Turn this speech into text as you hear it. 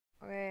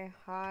Okay,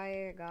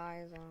 hi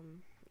guys.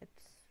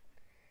 It's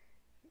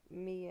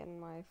me and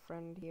my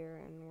friend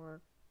here, and we're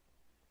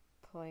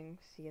playing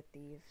Sea of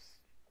Thieves.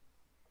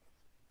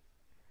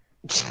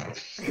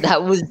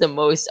 That was the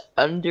most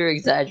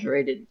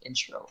under-exaggerated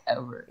intro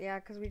ever. Yeah,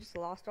 cause we just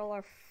lost all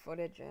our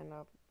footage, and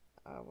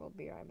we'll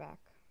be right back.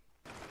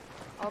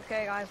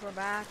 Okay, guys, we're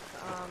back.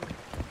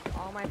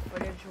 All my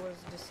footage was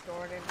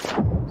distorted,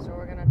 so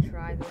we're gonna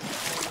try this again.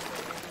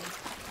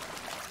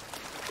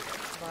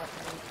 But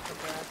we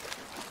progressed.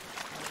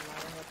 I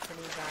had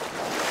pretty bad.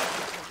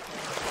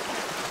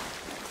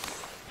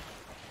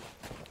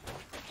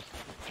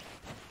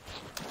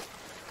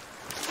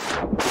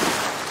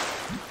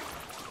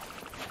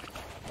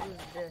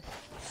 This.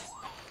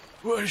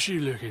 What is she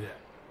looking at?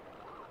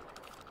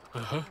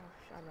 Uh-huh. Oh,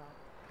 shut up.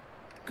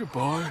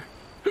 Goodbye.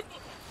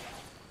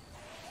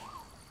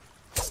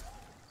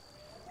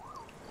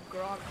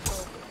 Grog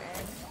so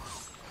bad.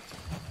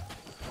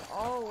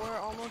 Oh, we're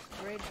almost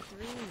grade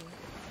 3.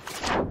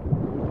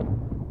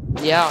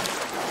 Yeah.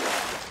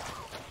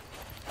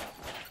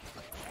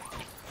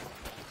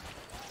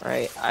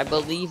 Alright, I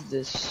believe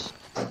this.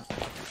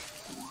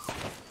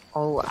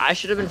 Oh, I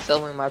should have been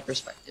filming my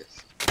perspective.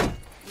 You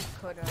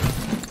could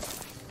have.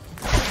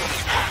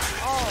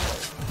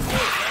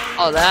 Oh.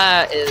 Oh,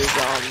 that is,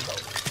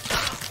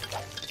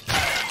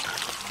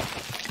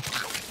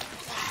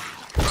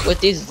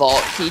 with these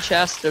vault key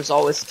chests, there's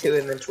always 2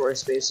 inventory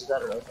spaces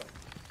that are open.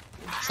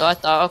 So I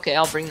thought, okay,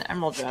 I'll bring the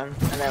emerald gem,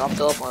 and then I'll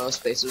fill up one of those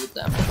spaces with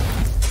them.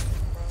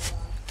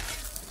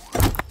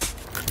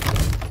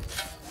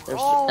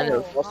 There's, oh, and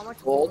there's how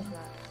much gold. was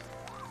that?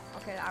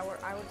 Okay, I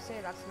would say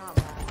that's not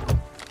bad.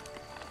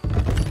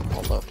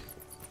 Hold up.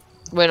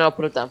 Wait, no,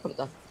 put it down, put it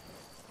down.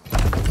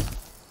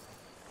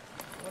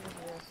 What is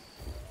this?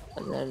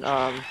 And then,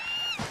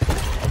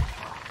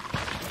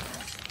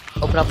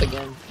 open up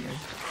again here.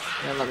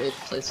 And then let me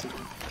place it.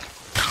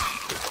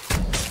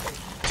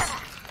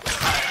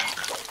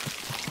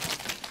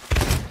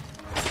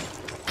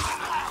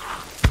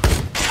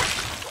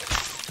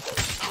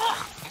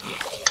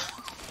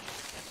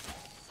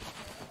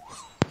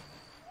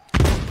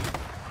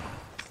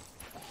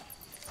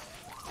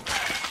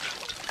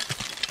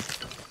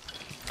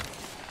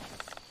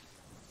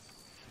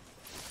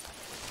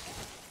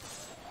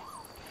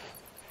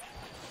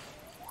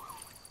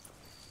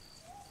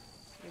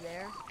 You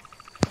there?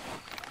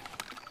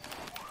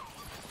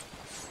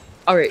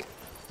 Alright.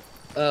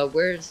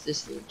 Where's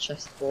this little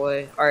chest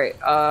boy? Alright,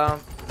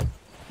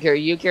 here,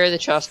 you carry the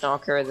chest and I'll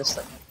carry this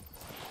thing.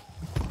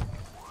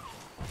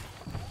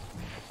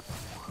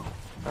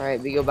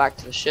 Alright, we go back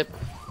to the ship.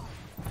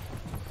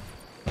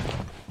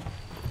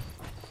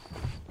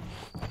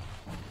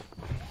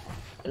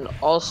 And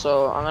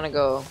also, I'm gonna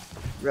go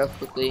real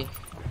quickly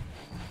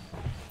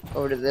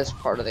over to this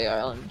part of the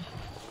island.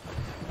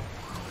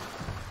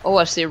 Oh,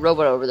 I see a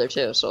robot over there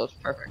too, so it's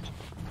perfect.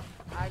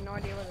 I have no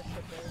idea where the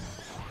ship is.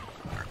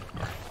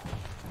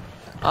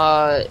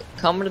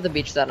 Come to the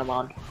beach that I'm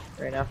on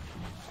right now.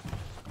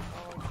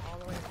 Oh, all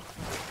the way.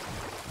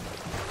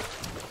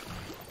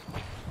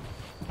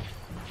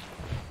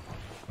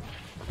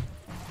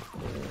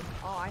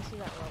 Oh, I see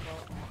that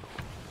rowboat.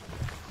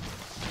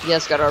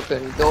 Yes, got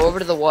harpoon. Go over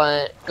to the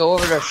one. Go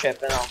over to our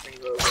ship, and I'll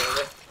bring you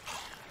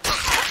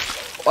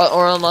over.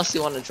 Or unless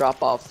you want to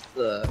drop off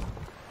the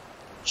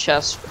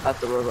chest at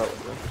the rowboat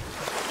with me.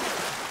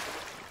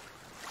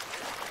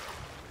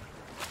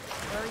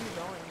 Where are you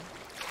going?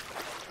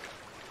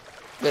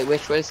 Wait,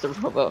 which way's the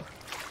rowboat?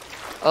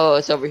 Oh,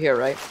 it's over here,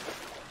 right? It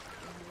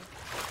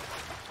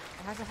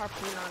has a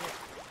harpoon on it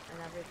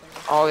and everything.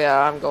 Oh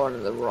yeah, I'm going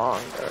in the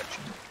wrong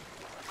direction.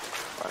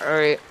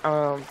 Alright,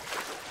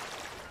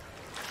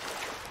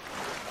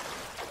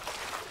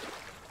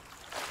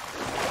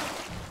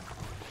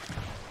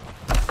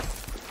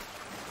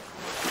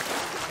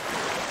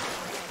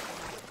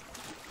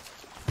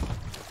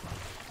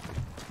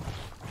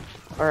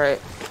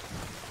 Alright.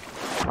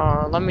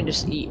 Let me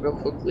just eat real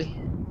quickly.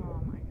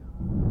 Oh my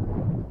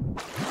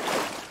god.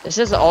 This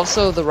is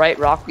also the right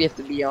rock we have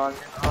to be on.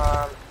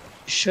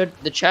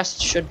 The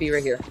chest should be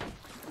right here.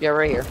 Yeah,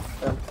 right here.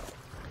 Yeah.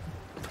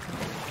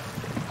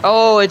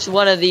 Oh, it's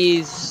one of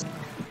these.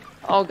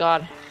 Oh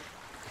god.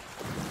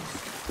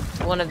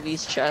 It's one of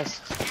these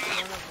chests. One of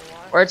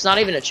what? Or it's not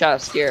even a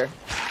chest. Here.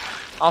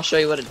 I'll show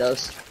you what it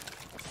does.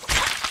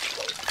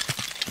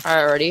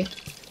 Alright, ready?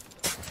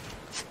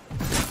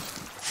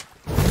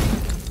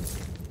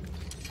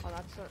 Oh,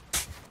 that's a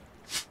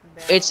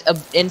barrel. It's an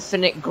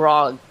infinite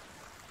grog.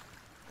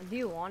 Do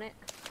you want it?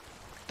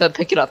 But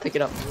pick it up, pick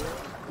it up.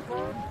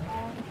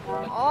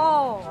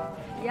 Oh!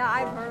 Yeah,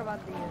 I've heard about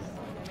these.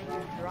 They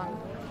make you drunk.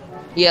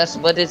 Yes,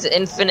 but it's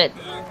infinite.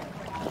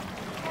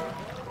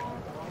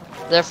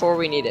 Therefore,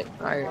 we need it.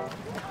 Alright.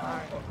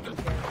 Alright.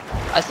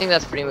 I think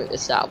that's pretty much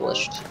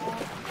established.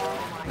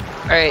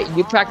 Alright,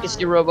 you practice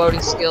your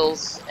rowboating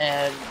skills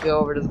and go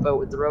over to the boat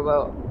with the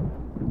rowboat.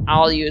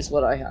 I'll use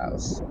what I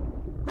have.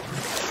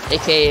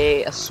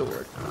 AKA a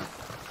sword.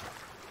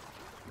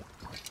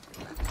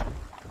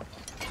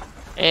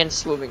 And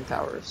swimming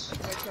powers.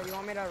 Wait, so you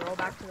want me to roll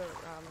back to the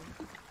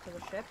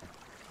the ship?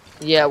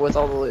 Yeah, with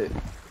all the loot.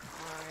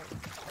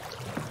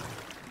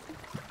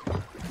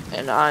 Alright.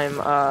 And I'm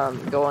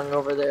going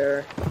over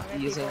there Okay,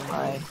 using people,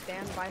 my.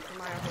 stand by for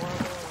my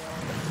horrible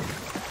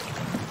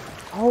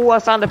Oh, I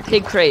found a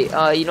pig crate.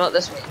 You know what?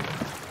 This way.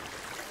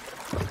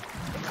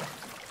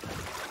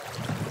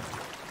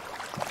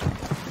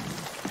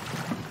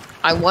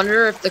 I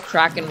wonder if the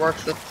Kraken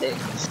works with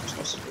pigs.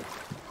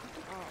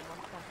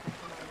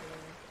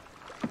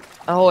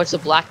 Oh, it's a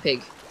black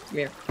pig. Come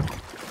here.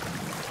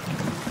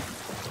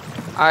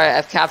 Alright,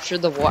 I've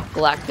captured the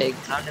black pig.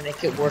 Time to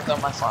make it work on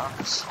my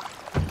farms.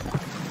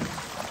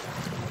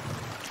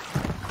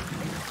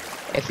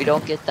 If you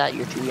don't get that,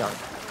 you're too young.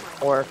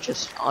 Or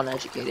just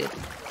uneducated.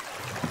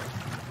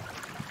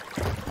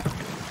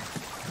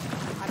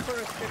 I put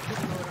restricted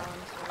mode on,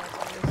 so that's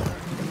only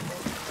certain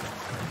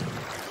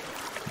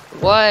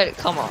people. What?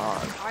 Come on.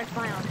 Alright,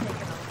 fine, I'll take it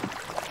off.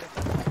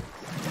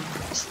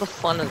 What's the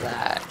fun of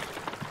that?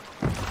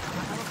 I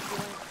have a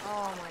feeling.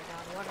 Oh my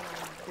god, what am I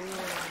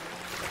doing?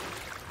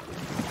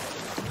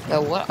 Yeah,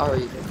 what are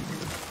you doing?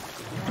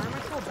 Why am I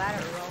so bad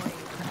at rowing?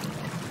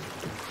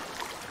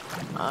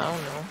 I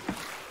don't know.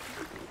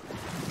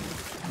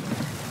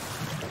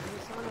 Maybe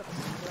someone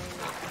explain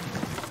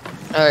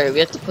it. Alright, we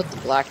have to put the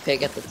black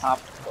pig at the top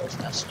of the crow's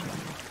nest.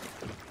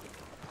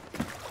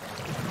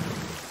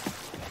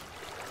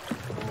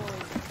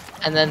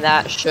 And then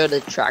that should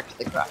attract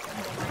the Kraken. Oh,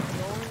 my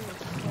rowing is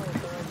so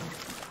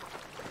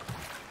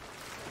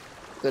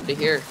good. Good to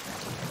hear. Oh,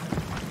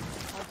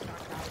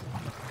 sarcasm.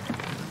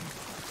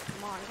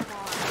 Come on, come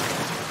on.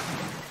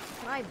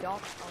 Can I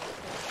dock? Oh,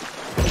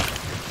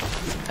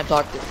 I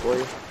talked it for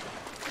you.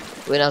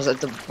 When I was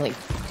at the like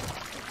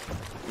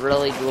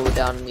really low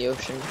down in the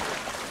ocean.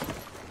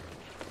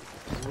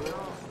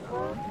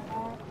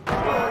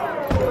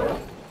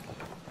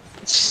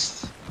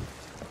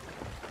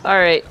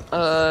 Alright,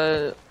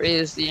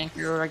 raise the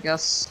anchor, I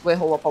guess. Wait,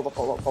 hold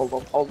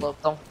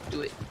up. Don't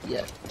do it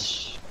yet.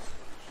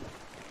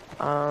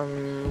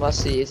 Let's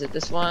see, is it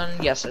this one?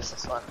 Yes, it's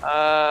this one.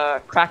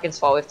 Kraken's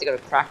Fall, we have to go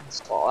to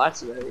Kraken's Fall.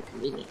 That's very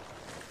convenient.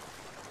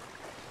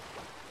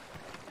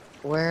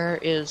 Where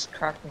is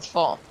Kraken's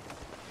Fall?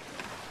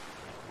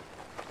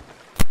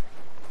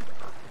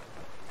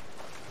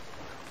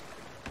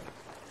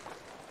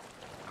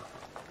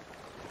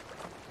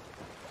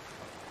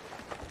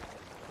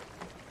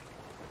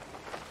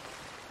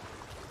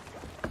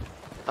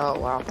 Oh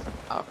wow.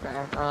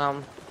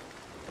 Okay.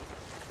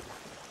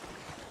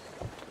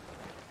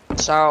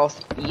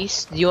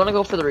 Southeast. Do you want to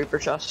go for the Reaper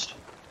chest?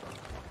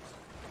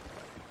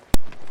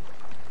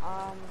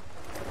 not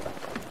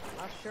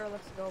sure,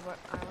 let's go, but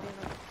I don't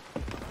even.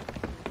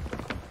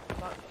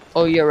 But,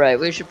 Oh, you're right.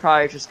 We should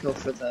probably just go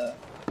for the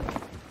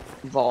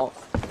vault.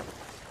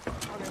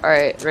 okay.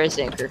 Alright, raise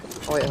the anchor.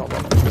 Oh wait, hold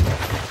on.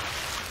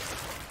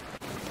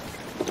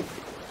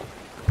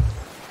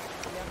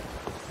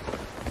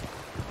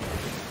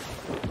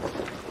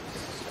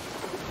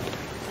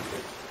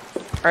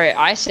 Alright,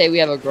 I say we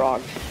have a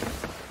grog.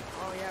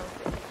 Oh yeah,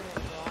 we can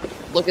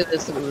finish. Look at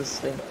this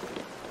thing.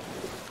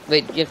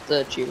 Wait, you have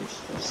to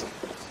choose.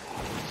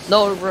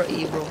 No, bro,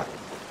 bro.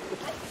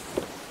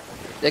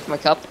 Take my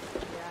cup.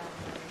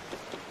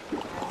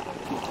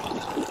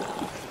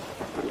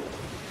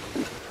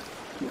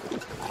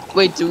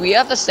 Wait, do we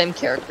have the same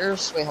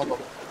characters? Wait, hold on.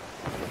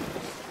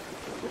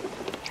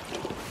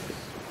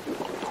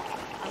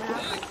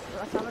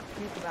 Let's have a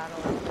cute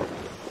battle.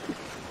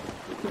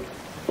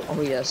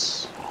 Oh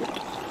yes.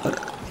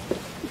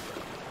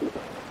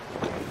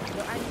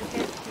 And you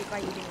can't keep by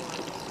eating one.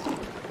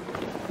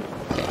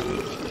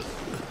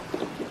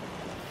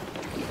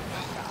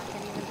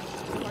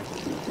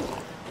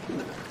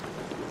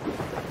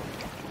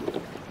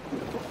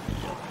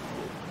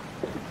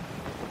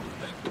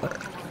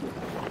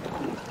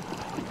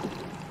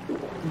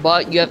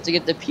 But you have to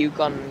get the puke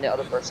on the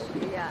other person.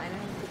 Yeah, I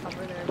need to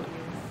cover their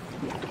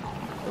view.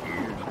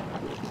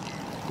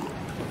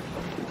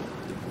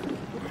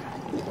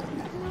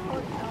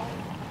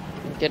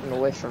 I'm getting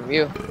away from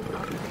you. Okay.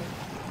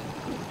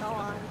 Go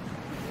on.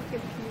 You can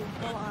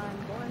puke. Go on,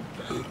 boy.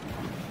 You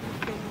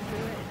can do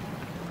it.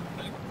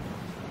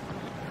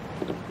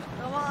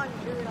 Come on,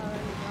 do it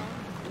already, bro.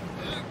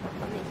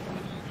 Let me.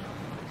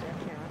 Actually, I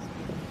can't ask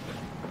you.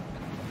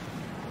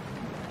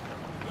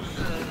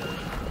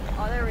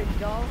 Oh, there we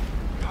go.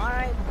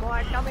 Alright,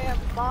 boy, come here,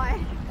 boy.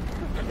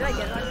 Did I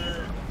get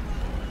lucky?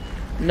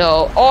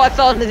 No. Oh, I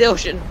fell into the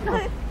ocean.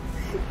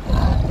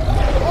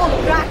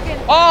 Oh, Kraken!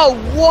 Oh,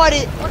 what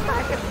it? What the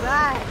heck is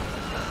that?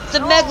 It's a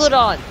No.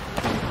 megalodon.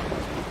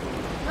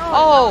 No,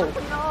 Oh,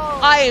 no.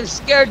 I am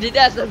scared to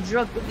death. I'm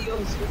drunk in the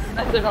ocean. It's a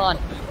megalodon.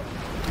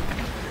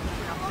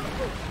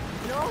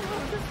 No,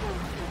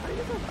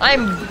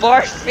 I'm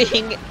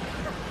barfing.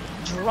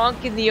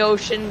 Drunk in the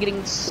ocean,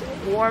 getting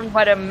swarmed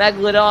by the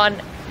megalodon.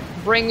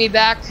 Bring me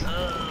back.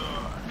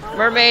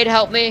 Mermaid,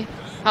 help me.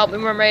 Help me,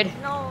 mermaid.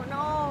 no,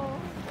 no.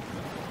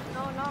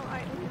 No, not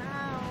right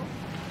now.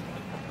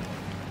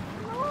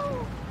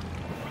 No.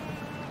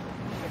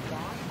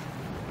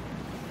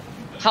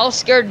 How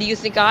scared do you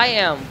think I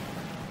am?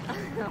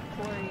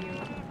 Poor you.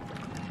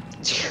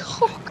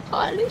 Oh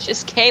god, it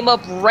just came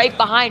up right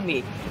behind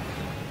me.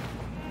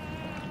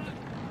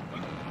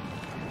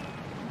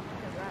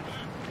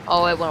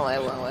 Oh, it went away,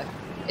 it went away.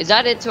 Is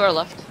that it to our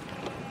left?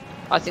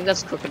 I think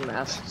that's crooked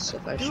masts,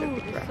 if I should be Dude,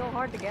 it's correct. so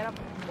hard to get up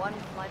one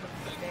flight of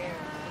stairs.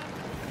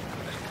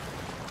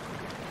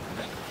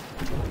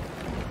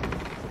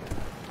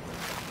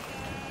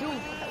 Dude,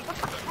 what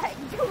the heck,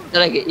 dude?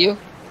 Did I get you?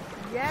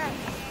 Yes.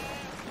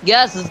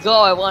 Yes, let's go,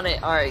 I want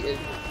it. Alright, good.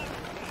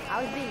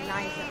 I was being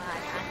nice and I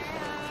actually...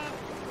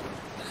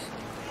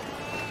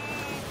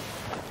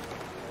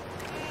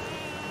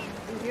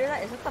 You hear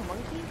that? Is it the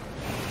monkey?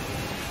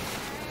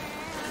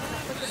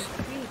 Look at his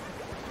feet.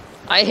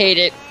 I hate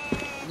it.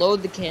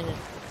 Load the cannon.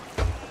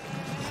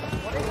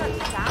 What is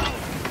that sound?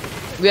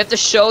 We have to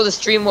show the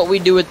stream what we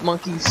do with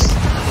monkeys.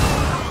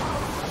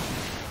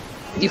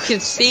 You can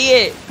see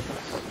it.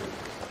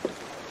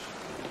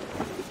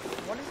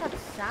 What is that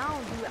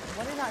sound? Dude?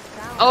 What is that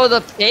sound? Oh,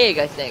 the pig,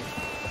 I think.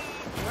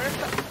 Where's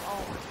the...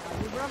 Oh my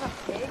god, you brought a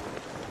pig?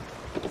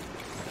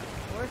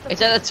 Where's the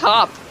It's at the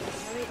top.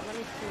 Let me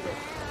shoot it.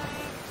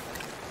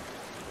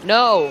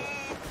 No.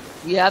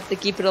 You have to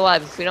keep it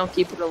alive. If we don't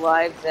keep it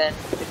alive, then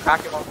the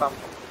Kraken won't come.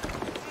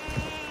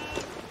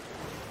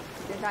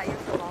 Is that your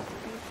philosophy?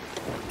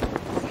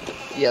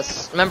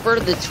 Yes. Remember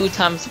the 2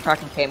 times the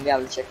Kraken came? Yeah,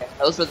 the chicken.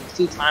 Those were the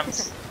 2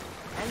 times.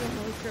 And then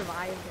we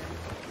survived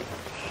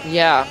him.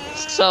 Yeah.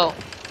 So,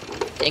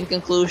 in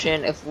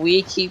conclusion, if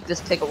we keep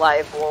this pig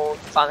alive, we'll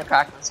find the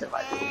Kraken and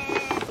survive it.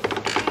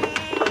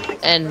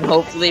 And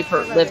hopefully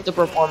live to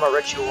perform a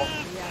ritual.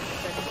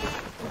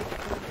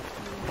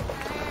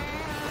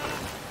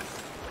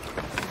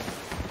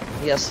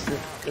 Yeah, Yes.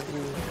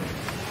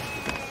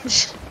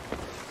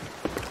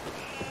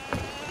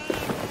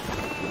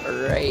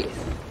 Alright.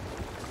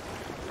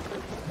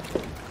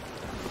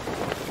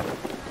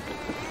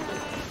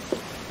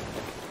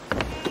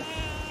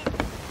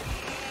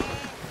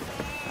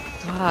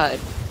 God.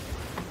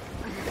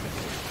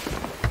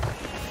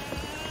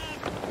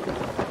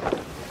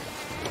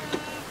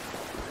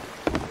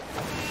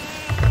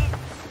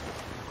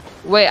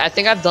 Wait, I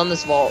think I've done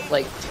this vault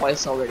like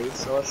twice already,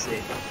 so let's see.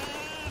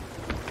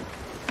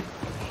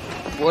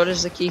 What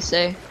does the key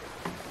say?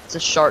 It's a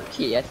shark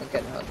key, I think I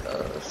know it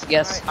does.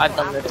 Yes, Alright, I've so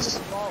done after this.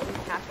 Vault, we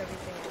pack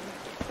everything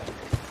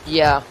in.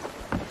 Yeah.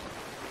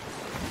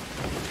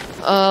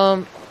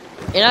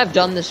 And I've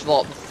done this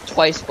vault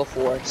twice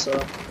before, so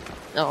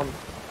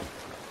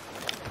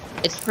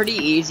it's pretty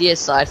easy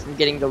aside from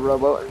getting the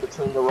rowboat in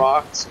between the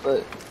rocks,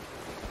 but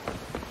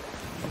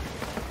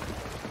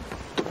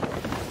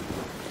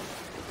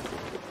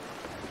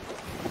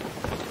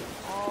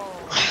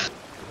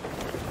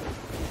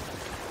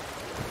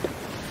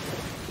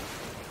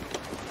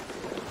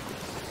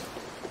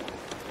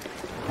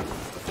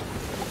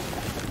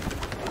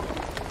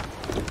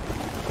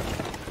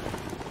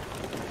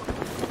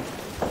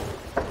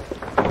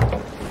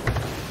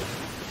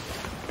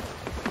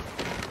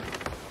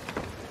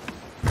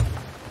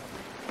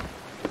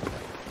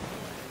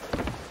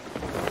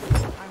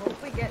I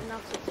hope we get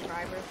enough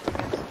subscribers to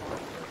get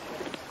sponsorships.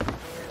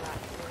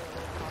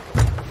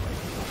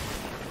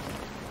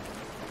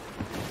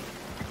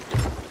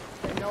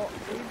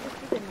 We just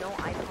do the no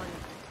icon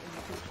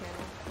YouTube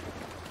channel.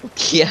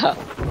 yeah.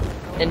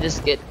 And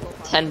just get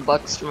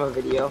 $10 from a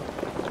video.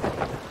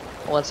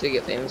 Once we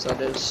get famous, that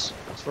is.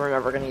 So we're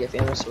never gonna get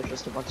famous, we're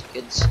just a bunch of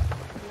kids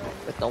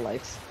with no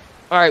life.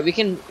 Alright, we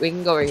can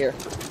go over here.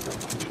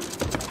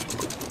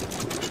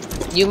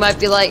 You might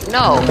be like,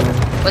 no,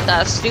 but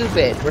that's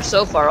stupid. We're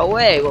so far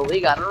away. Well,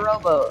 we got a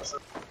rowboat.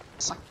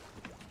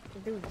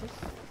 Dude, just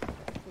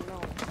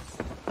no.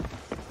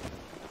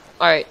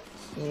 Alright,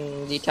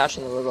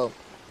 detaching the rowboat.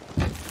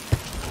 I'm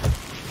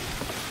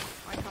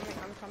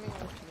coming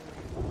with you.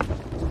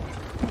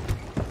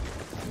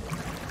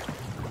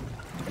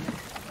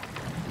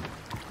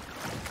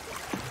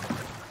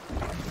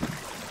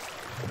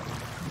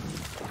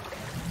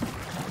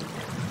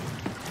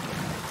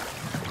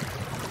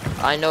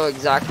 I know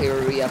exactly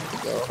where we have to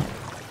go.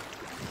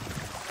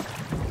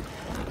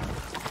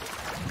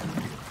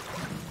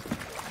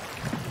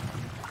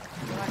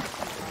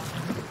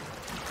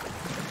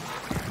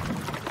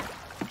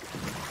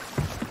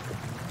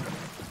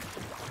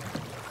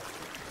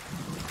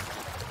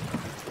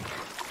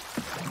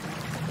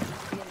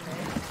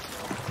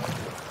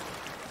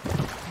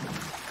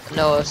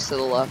 No, it's to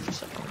the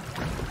left.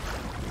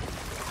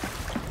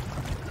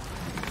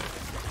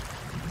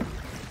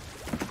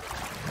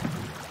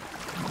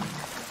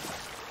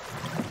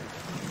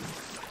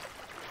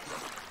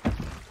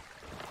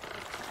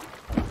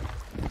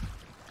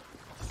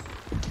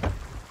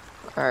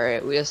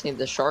 Alright, we just need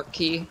the shark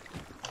key.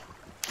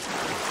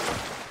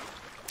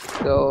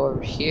 Go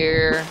over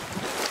here.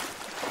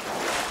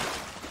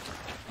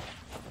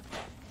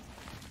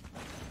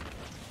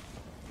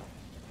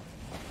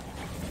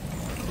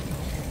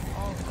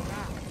 Oh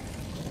crap.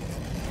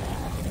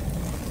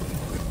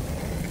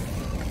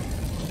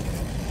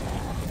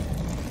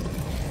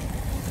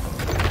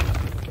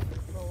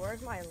 Bro,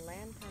 where's my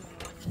lantern?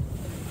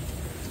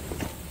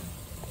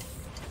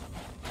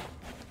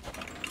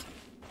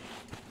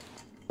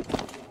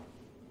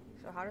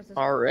 How does this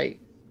All work? right.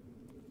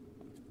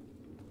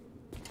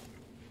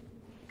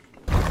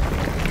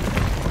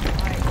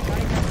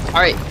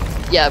 All right.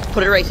 Yeah,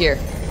 put it right here.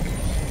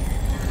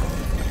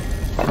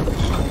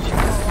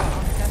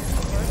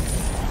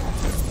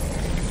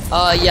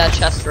 Yeah,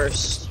 chest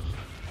first.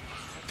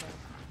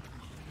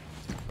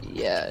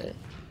 Yeah.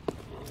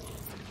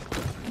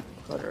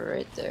 Put it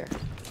right there.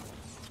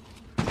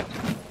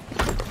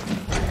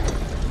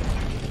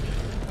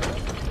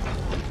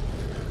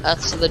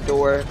 That's the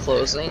door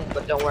closing,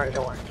 but don't worry,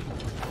 don't worry.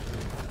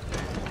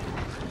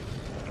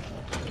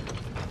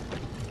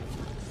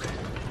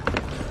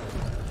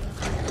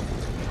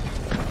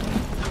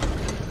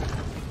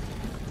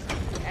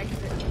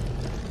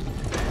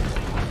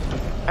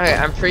 Alright,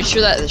 I'm pretty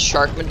sure that the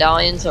shark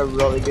medallions are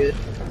really good,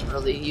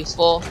 really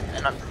useful,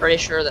 and I'm pretty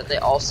sure that they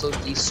also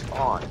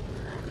despawn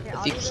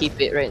if you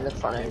keep it right in the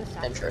front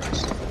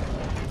entrance.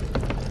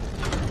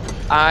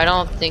 I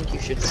don't think you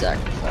should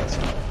sacrifice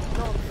it.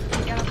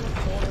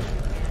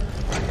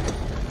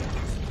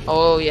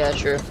 Oh yeah,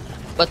 true.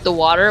 But the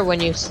water, when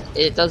you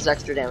it does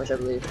extra damage, I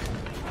believe.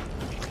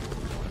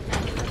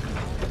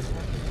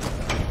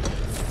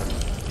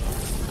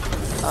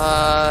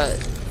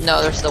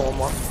 No, there's still one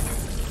more.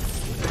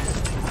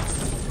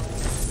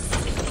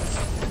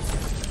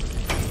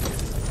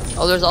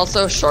 Oh, there's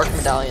also a shark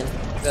medallion.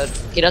 Good.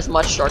 Get as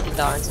much shark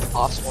medallions as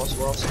possible as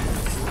well.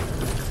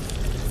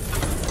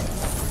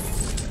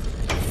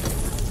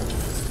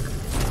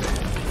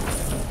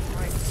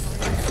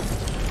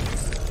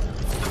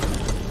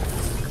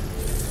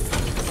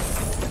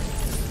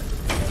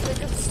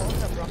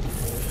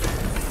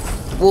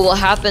 Well, what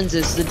happens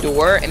is the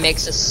door, it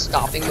makes a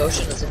stopping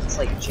motion as if it's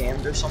like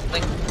jammed or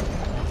something.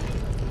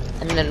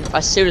 And then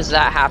as soon as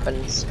that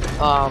happens,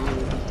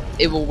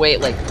 it will wait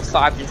like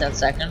 5 to 10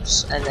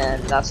 seconds, and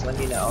then that's when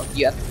you know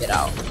you have to get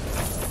out.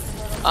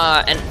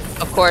 And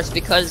of course,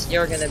 because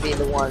you're gonna be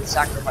the one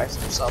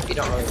sacrificing yourself, you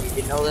don't really need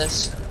to know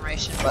this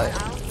information, but...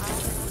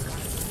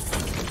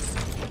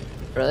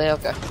 Really?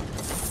 Okay.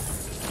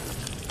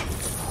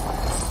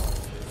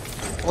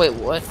 Wait,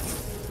 what?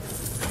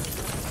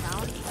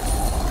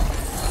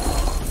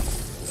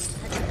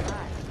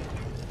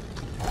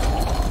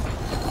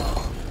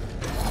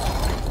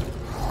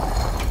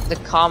 The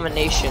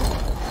combination.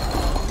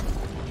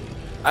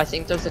 I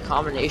think there's a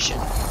combination.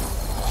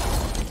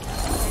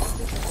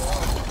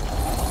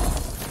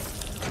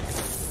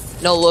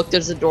 No, look,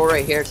 there's a door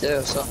right here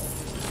too, so.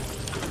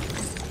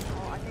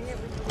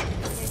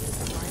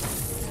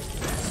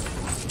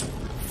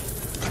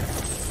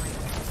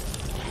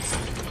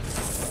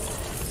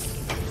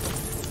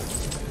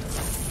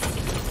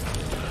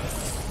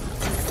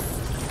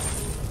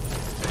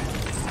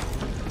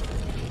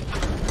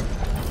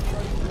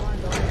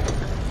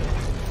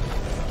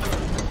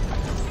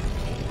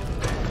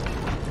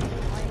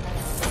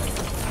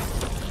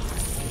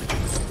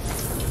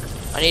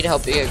 I need to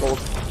help you get gold.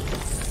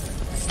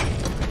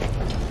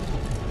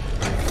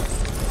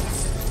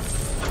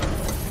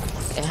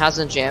 It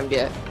hasn't jammed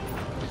yet.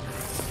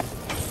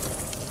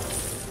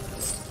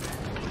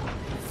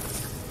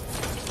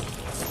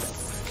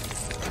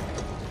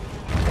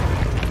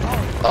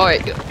 Oh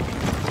wait, good.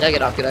 Gotta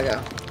get off, gotta go.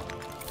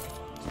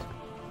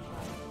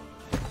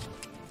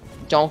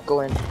 Don't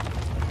go in.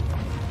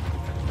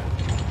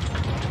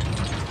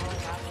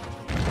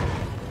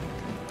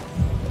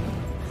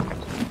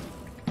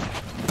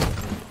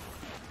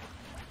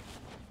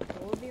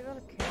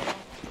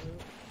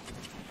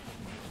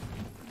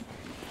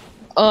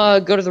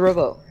 Go to the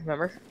rowboat,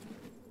 remember?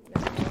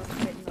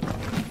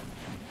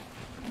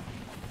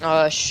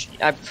 I'm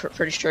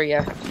pretty sure,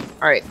 yeah.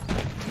 Alright.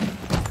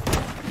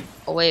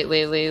 Oh, wait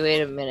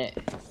a minute.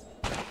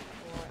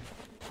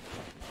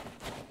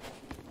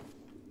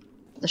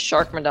 The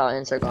shark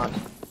medallions are gone.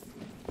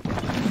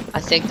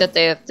 I think that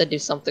they have to do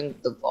something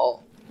with the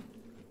vault.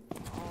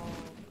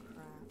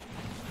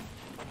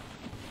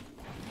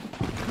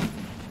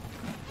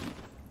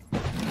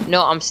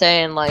 No, I'm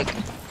saying, like,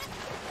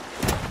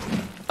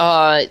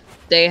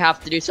 they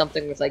have to do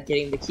something with like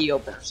getting the key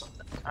open or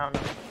something. I don't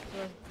know.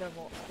 The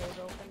vault stays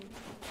open?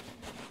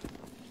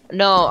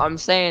 No, I'm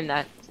saying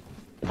that.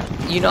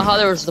 You know how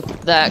there was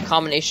that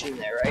combination in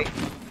there, right?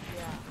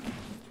 Yeah.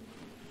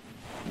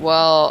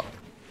 Well,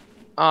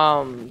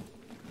 I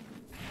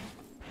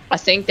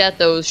think that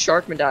those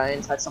shark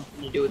medallions had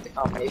something to do with the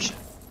combination.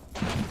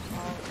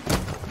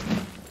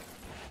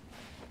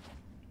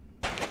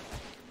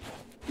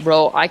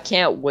 Bro, I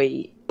can't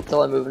wait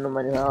till I move into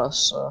my new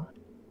house, so.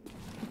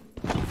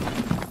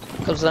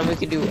 Because then we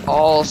can do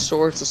all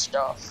sorts of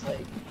stuff, like.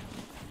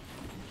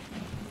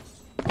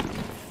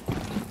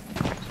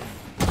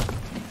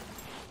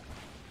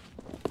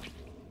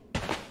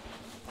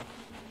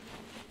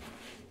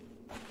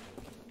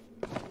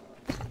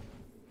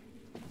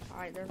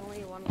 Alright, there's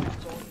only one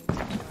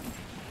golden.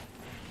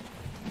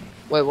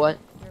 Wait, what?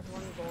 There's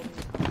one golden.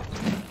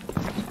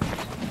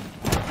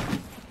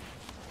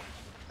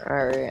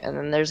 Alright, and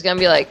then there's gonna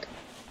be like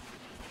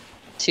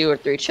 2 or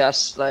 3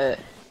 chests that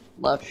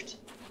left.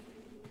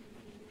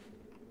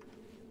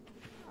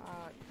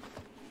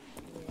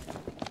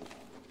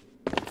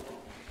 Yeah.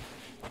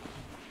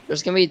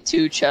 There's gonna be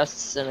 2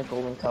 chests and a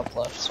golden cup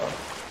left, so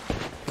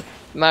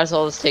you might as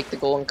well just take the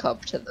golden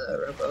cup to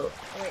the rowboat.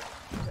 Wait,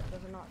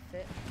 does it not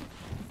fit?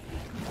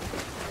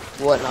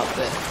 What not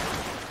fit?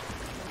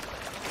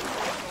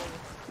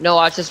 No,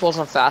 I just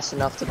wasn't fast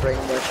enough to bring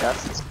their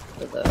chests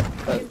to the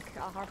boat.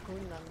 I'll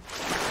harpoon them.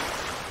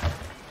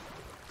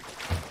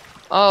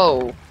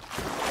 Oh.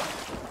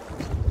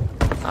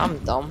 I'm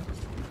dumb.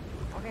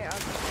 Okay,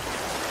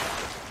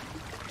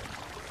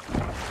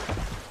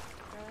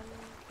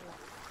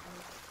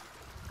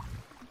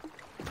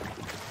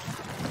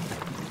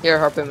 Here,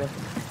 harpoon me.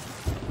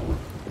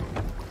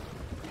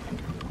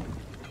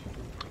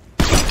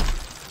 did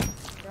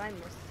I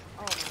miss?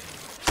 Oh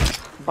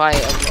my. Bye,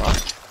 Emma.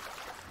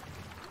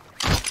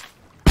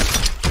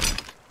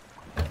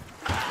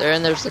 There,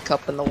 and there's the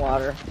cup in the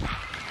water.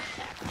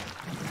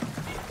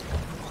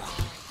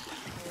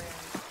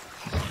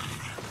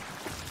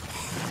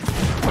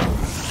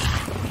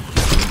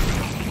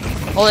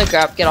 Holy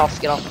crap, get off,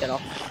 get off, get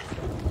off.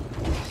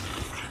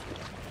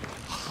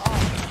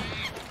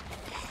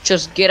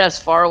 Just get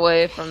as far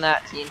away from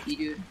that TNT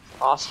dude as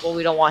possible.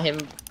 We don't want him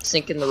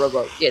sinking the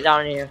rowboat. Get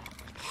down in here.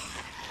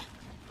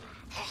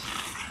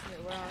 Wait,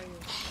 where are you?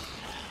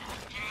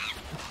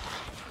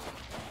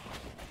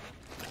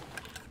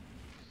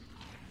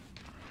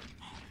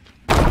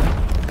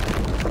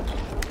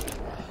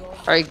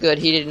 Alright, good.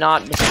 He did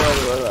not destroy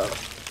the rowboat.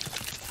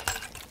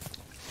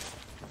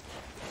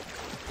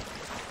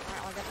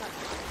 Alright, I'll get that.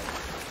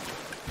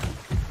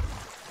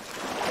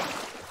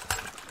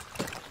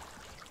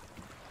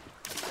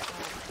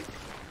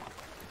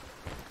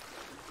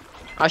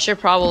 I should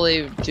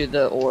probably do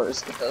the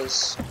oars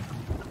because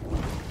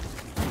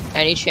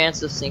any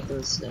chance of sinking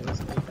this thing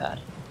is really bad.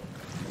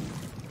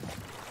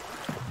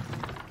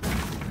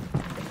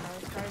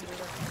 Let's try to do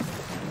this.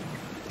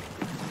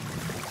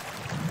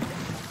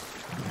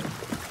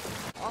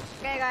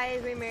 Okay,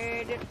 guys, we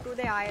made it to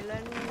the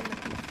island.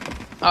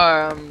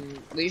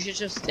 We should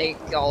just take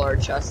all our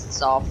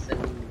chests off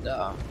and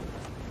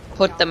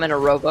put them in a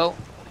rowboat. So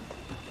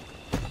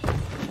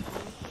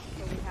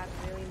we have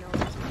really no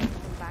reason to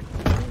go back to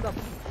the kingdom.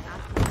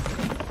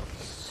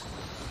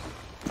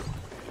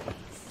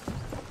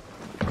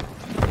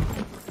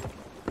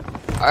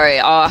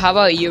 Alright, how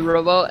about you,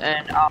 rowboat,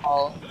 and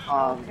I'll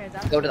Okay,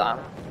 that's go to the good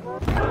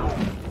island.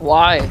 enough.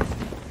 Why?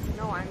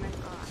 No, I meant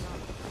not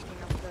picking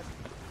up the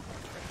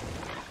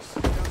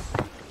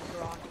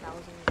draw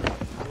 1,000.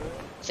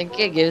 I think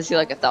it gives you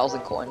like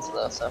 1,000 coins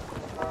though, so. Okay,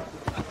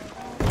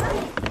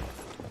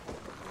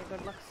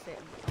 good luck, Sid.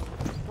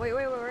 Wait,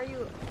 where are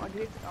you? Are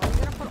we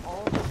gonna put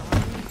all of this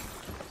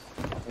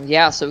on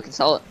Yeah, so we can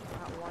sell it.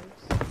 at once?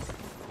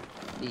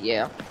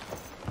 Yeah,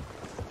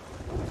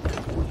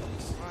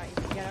 Alright, you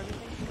can get everything?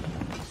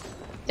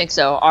 think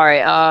so.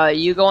 Alright,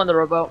 you go on the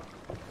rowboat.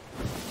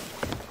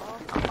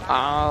 Oh,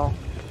 Oh.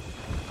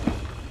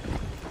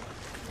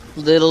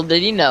 Little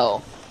did he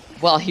know,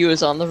 while he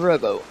was on the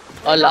rowboat.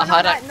 no, Allah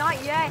not Hada.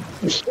 yet!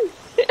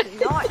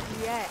 Not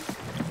yet!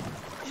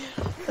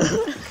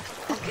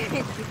 Okay,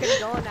 you can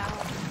go now.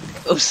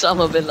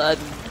 Osama bin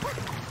Laden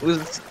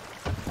was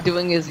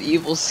doing his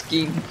evil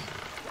scheme,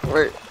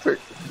 or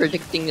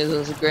predicting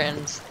his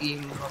grand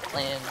scheme of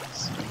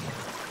plans.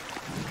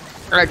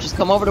 Alright, just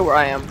come over to where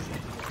I am.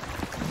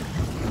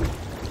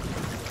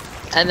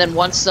 And then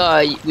once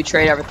we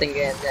trade everything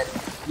in, then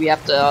we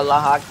have to Allah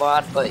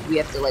Akbar, but we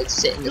have to like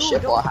sit in the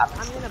ship while it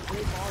happens. I'm gonna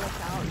bleep all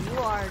this out. You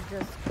are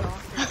just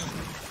crossing.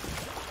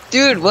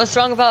 Dude, what's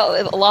wrong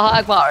about Allah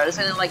Akbar?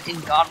 Isn't it like in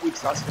God we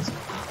trust?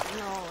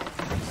 No.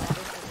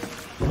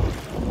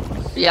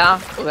 Yeah,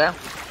 okay.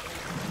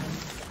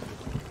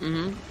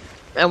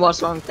 And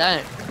what's wrong with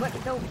that? But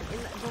the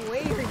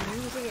way you're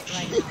using it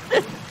right now.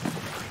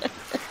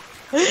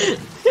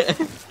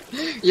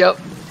 Yep.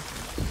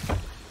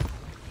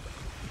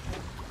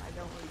 I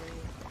don't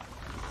agree.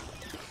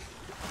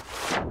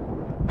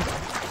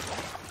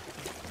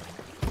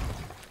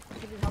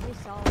 Could you help me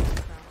sell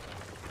this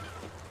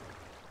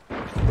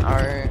crap?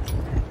 Alright.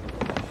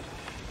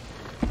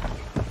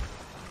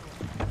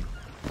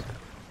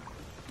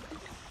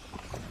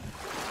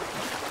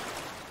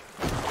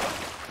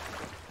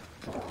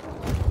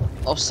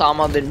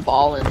 Osama bin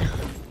ballin'.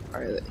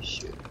 Alright,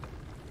 shoot.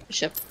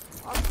 Ship.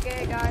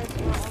 Okay, guys,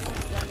 we're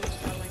almost done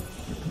selling.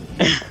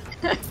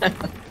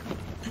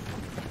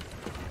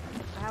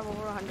 I have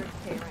over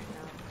 100k right now.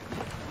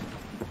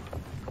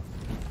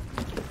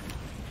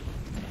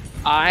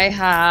 I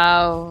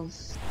have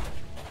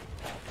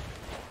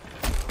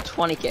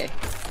 20k.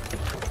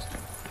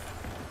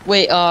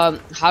 Wait,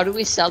 how do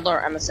we sell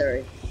our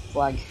emissary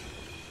flag?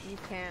 You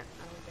can't,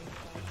 I don't think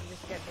so. You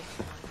just get this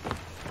one.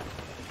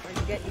 Or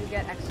you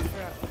get extra.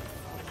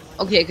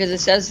 Okay, because it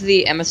says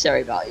the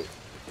emissary value.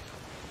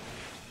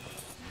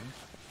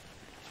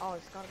 Oh,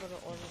 it's gotta go to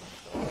order.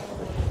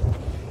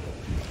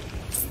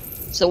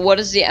 So what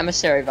does the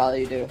emissary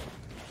value do?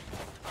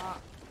 I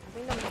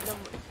think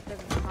the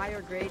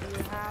higher grade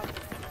you have.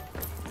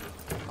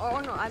 Oh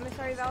no,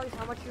 emissary value is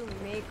how much you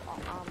make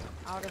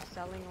out of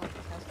selling like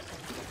tests.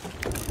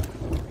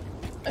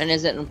 And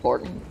is it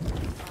important?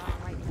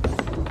 Might be.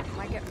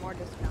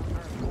 discount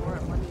or more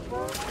money.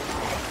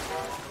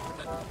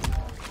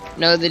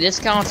 No, the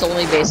discount's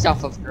only based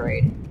off of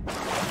grade.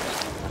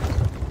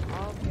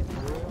 Okay.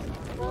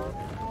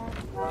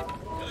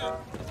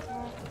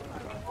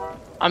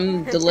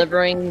 I'm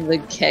delivering the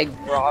keg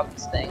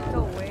rocks thing.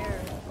 So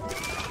where?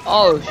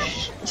 Oh,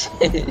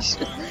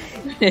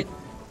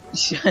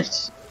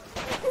 Shush.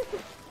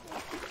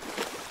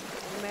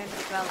 Man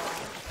fell off.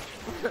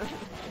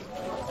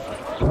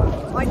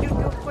 Oh, do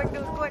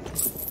it quick.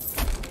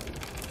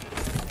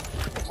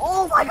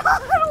 Oh my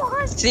god,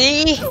 what?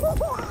 See?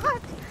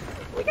 What?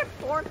 We get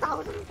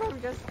 4,000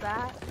 from just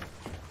that.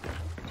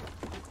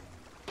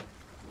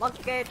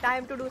 Okay,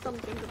 time to do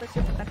something to the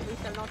ship that we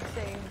shall not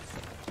say.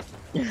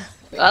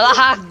 Allah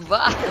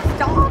Akbar.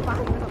 Stop!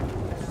 I'm gonna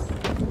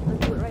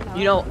let's do it right now.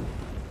 You know,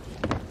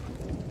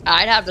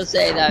 I'd have to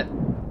say that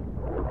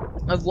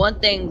of one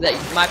thing that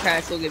my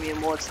parents will give me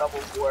more trouble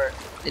for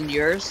than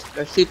yours,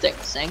 there's two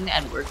things: saying the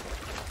N-word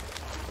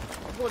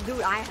Well,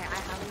 dude, I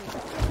haven't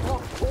even. Oh,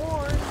 of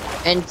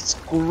course. and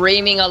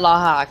screaming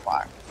Allah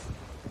Akbar.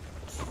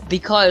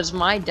 Because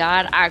my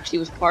dad actually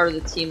was part of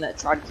the team that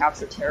tried to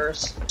capture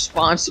terrorists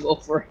responsible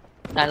for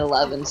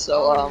 9/11.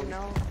 So, Oh,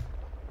 no.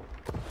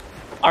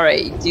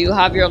 alright, do you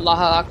have your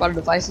Allah Akbar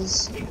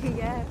devices?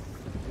 Yes.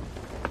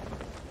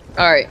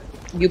 Alright,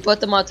 you put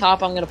them on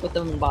top, I'm gonna put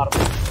them in the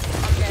bottom.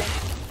 Okay.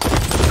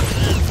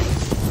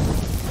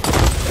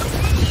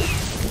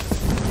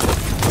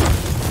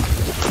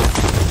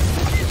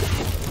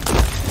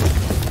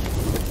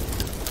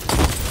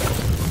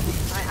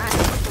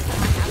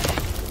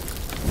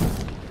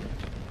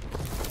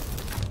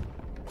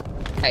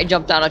 I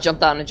jumped down.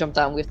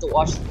 We have to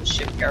watch the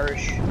ship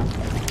perish.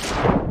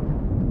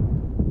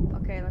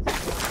 Okay, let's go.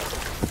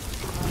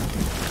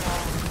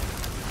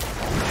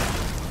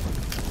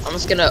 I'm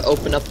just gonna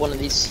open up one of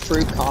these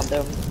fruit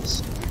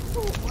condoms.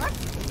 What?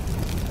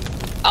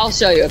 I'll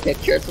show you a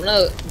picture. It's one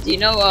of, do you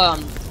know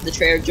the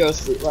Trader Joe's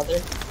fruit leather?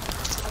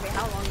 Okay,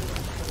 how long is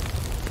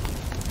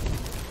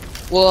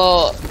this?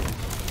 Well,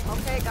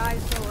 Okay, guys,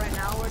 so right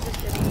now we're just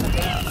sitting in the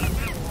basement.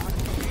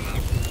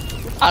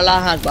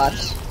 Allah Akbar.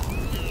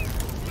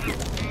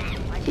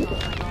 My god.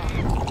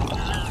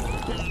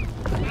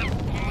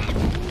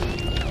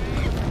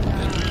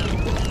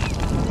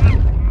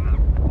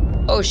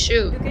 Oh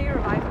shoot! Can you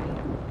revive me?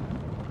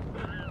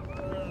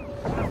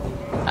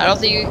 I don't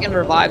think you can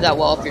revive that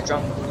well if you're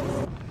drunk.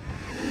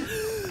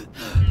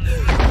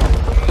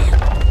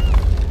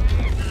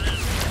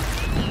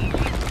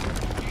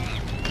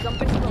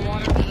 Jump into the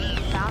water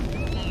fast.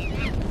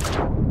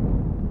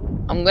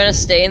 I'm gonna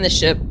stay in the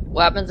ship.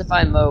 What happens if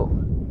I moat? You'll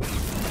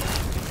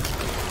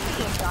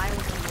die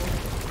with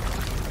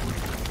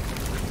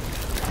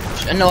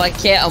a No, I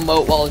can't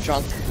emote while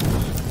drunk.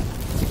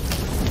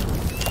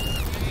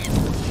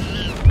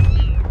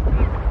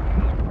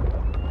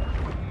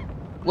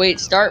 Wait,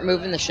 start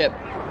moving the ship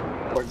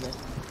toward me.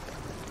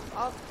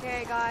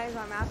 Okay, guys,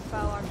 I'm at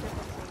spell. Our ship is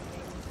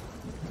sinking.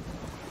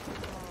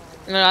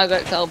 And then I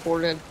got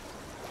teleported.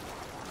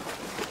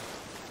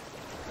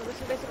 So this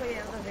is basically the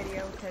end of the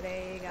video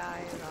today,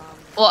 guys.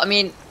 Well, I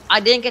mean, I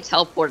didn't get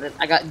teleported.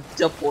 I got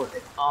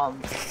deported.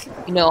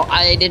 You know,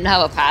 I didn't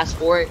have a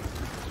passport.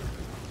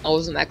 I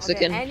was a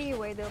Mexican. Okay,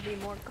 anyway, there'll be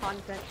more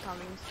content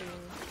coming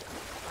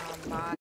soon. Bye.